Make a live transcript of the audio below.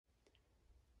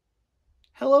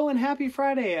Hello and happy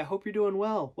Friday! I hope you're doing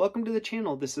well. Welcome to the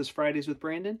channel. This is Fridays with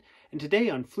Brandon, and today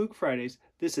on Fluke Fridays,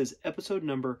 this is episode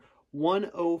number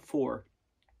 104.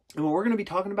 And what we're going to be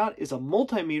talking about is a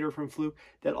multimeter from Fluke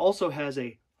that also has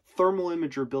a thermal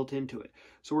imager built into it.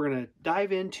 So we're going to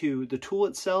dive into the tool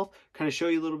itself, kind of show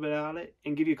you a little bit about it,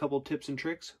 and give you a couple tips and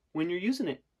tricks when you're using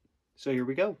it. So here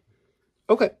we go.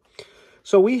 Okay,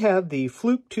 so we have the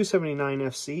Fluke-279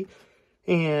 FC,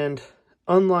 and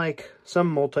unlike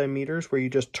some multimeters where you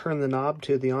just turn the knob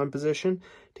to the on position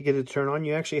to get it to turn on,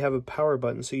 you actually have a power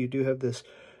button. So you do have this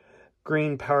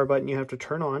green power button you have to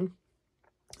turn on.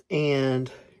 And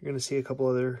you're going to see a couple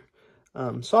other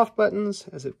soft buttons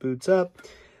as it boots up.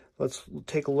 Let's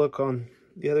take a look on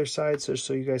the other side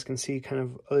so you guys can see kind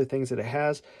of other things that it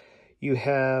has. You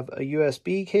have a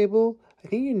USB cable. I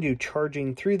think you can do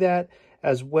charging through that,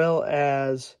 as well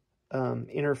as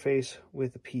interface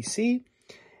with the PC.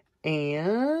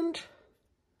 And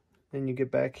then you get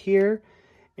back here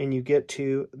and you get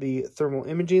to the thermal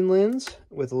imaging lens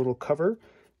with a little cover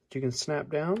that you can snap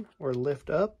down or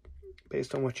lift up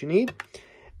based on what you need.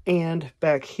 And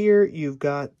back here you've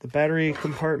got the battery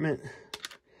compartment,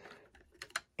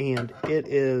 and it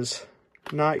is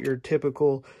not your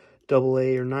typical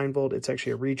AA or 9 volt. It's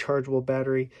actually a rechargeable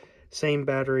battery, same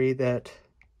battery that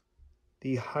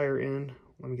the higher end,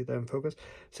 let me get that in focus.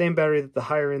 Same battery that the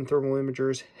higher end thermal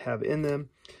imagers have in them,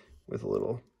 with a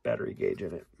little battery gauge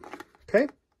in it. Okay.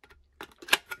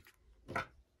 To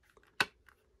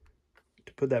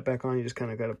put that back on, you just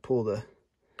kind of got to pull the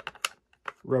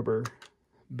rubber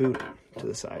boot to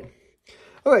the side.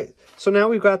 All right, so now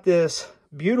we've got this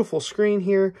beautiful screen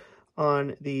here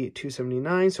on the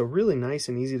 279. So really nice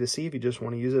and easy to see if you just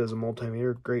want to use it as a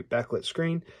multimeter. Great backlit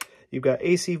screen. You've got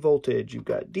AC voltage, you've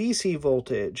got DC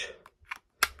voltage.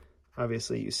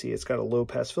 Obviously, you see it's got a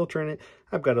low-pass filter in it.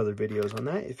 I've got other videos on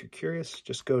that. If you're curious,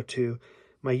 just go to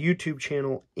my YouTube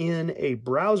channel in a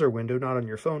browser window, not on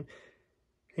your phone,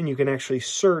 and you can actually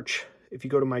search. If you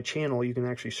go to my channel, you can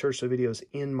actually search the videos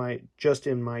in my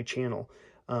channel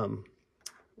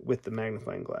with the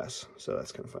magnifying glass. So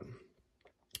that's kind of fun.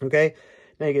 Okay,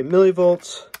 now you get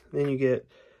millivolts. Then you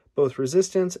get both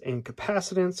resistance and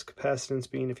capacitance. Capacitance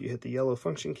being if you hit the yellow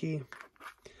function key.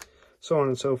 So on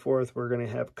and so forth. We're going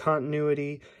to have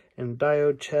continuity and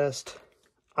diode chest,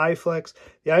 iFlex.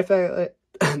 The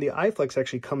iFlex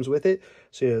actually comes with it,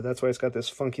 so yeah, that's why it's got this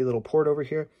funky little port over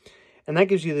here. And that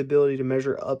gives you the ability to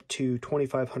measure up to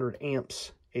 2500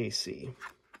 amps AC.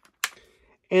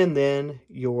 And then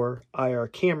your IR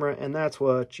camera, and that's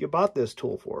what you bought this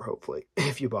tool for, hopefully,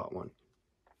 if you bought one.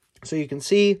 So you can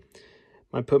see,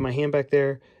 I put my hand back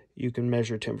there, you can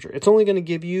measure temperature. It's only going to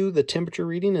give you the temperature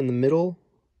reading in the middle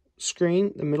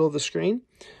screen, the middle of the screen,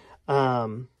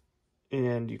 and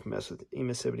you can mess with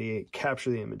emissivity,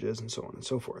 capture the images, and so on and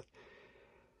so forth.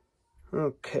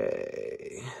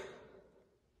 Okay,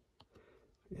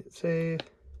 hit save.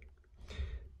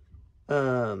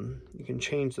 You can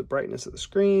change the brightness of the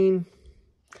screen,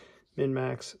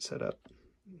 min-max setup.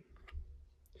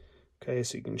 Okay,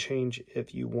 so you can change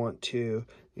if you want to.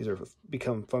 These are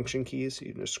become function keys, so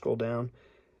you can just scroll down,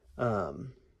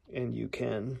 and you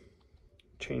can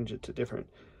change it to different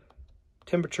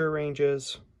temperature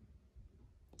ranges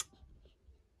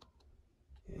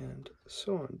and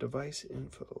so on. Device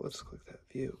info, let's click that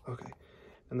view. Okay,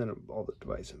 and then all the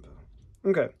device info.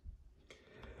 Okay,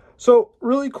 so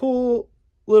really cool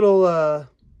little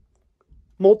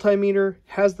multimeter,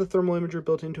 has the thermal imager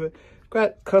built into it.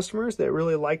 Got customers that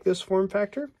really like this form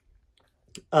factor.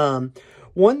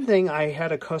 One thing I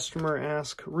had a customer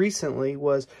ask recently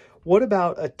was, what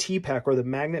about a T-pack or the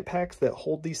magnet packs that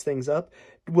hold these things up?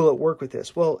 Will it work with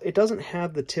this? Well, it doesn't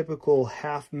have the typical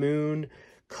half moon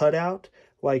cutout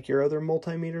like your other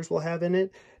multimeters will have in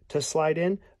it to slide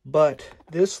in, but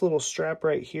this little strap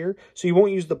right here, so you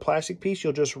won't use the plastic piece,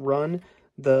 you'll just run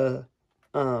the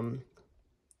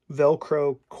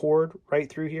Velcro cord right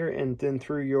through here and then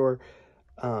through your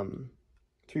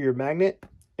magnet,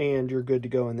 and you're good to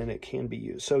go, and then it can be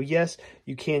used. So yes,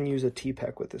 you can use a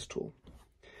T-pack with this tool.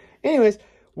 Anyways,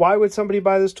 why would somebody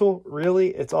buy this tool? Really,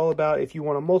 it's all about if you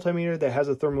want a multimeter that has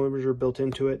a thermal imager built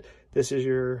into it, this is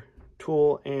your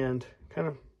tool, and kind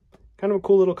of a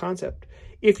cool little concept.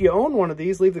 If you own one of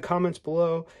these, leave the comments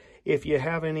below. If you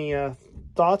have any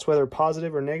thoughts, whether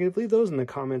positive or negative, leave those in the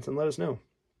comments and let us know.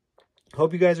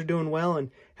 Hope you guys are doing well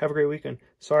and have a great weekend.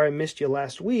 Sorry I missed you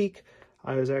last week.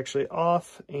 I was actually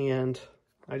off and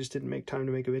I just didn't make time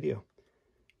to make a video.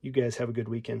 You guys have a good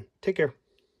weekend. Take care.